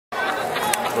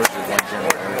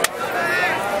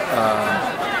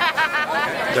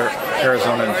They're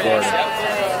Arizona and Florida.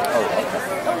 Oh, okay.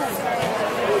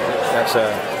 That's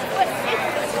all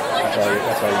you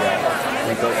got. I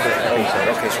think so.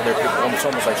 Okay, so they're almost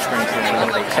like spring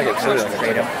training. They take it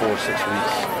straight up 4 or 6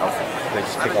 weeks. Okay. They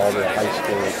just pick all the high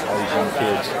school, all these young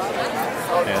kids,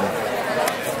 and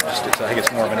I think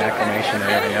it's more of an acclimation than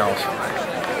anything else.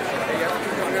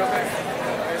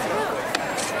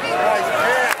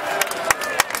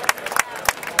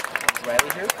 Is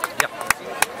Riley here? Yeah.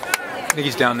 I think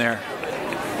he's down there.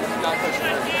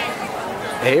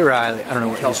 Hey, Riley. I don't know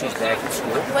what Kelsey's back at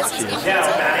school. What's his name? What's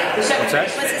that?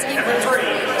 What's his name?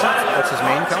 What's his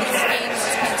main count?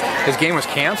 His game was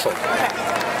canceled.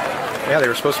 Yeah, they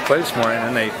were supposed to play this morning, and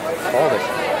then they called it.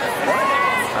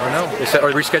 I don't know. They said,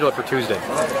 or reschedule it for Tuesday.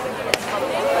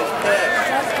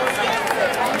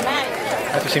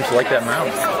 Matthew seems to like that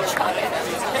mound.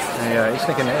 Yeah, he's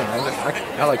thinking, hey,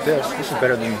 I like this. This is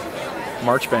better than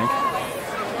Marchbank.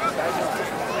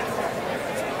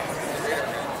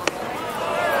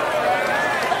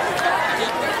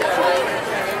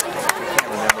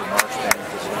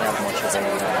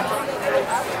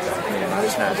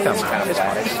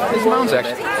 His mound's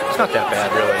actually, it's not that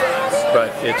bad really, but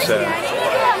it's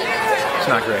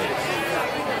not great.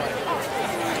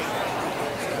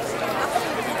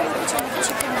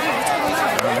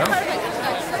 I don't know.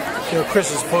 You know, Chris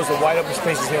is opposed to wide open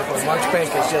spaces here, but Marchbank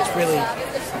is just really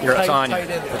It's on you.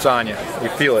 It's on you. You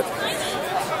feel it.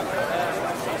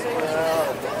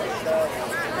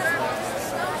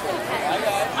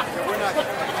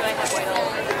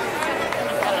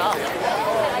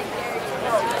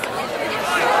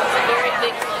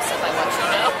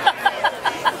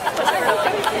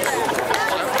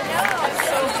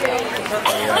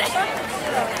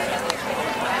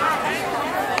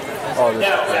 Oh, this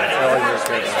is great. Oh, you're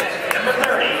great.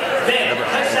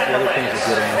 The other thing is a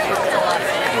good answer.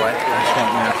 What? I just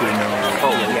want Matthew to know.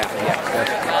 Oh, yeah.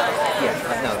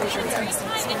 No, those are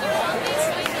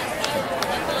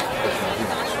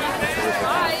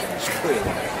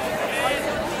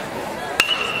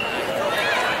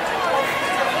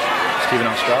Steven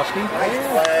Ostrowski?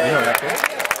 You know that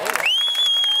kid?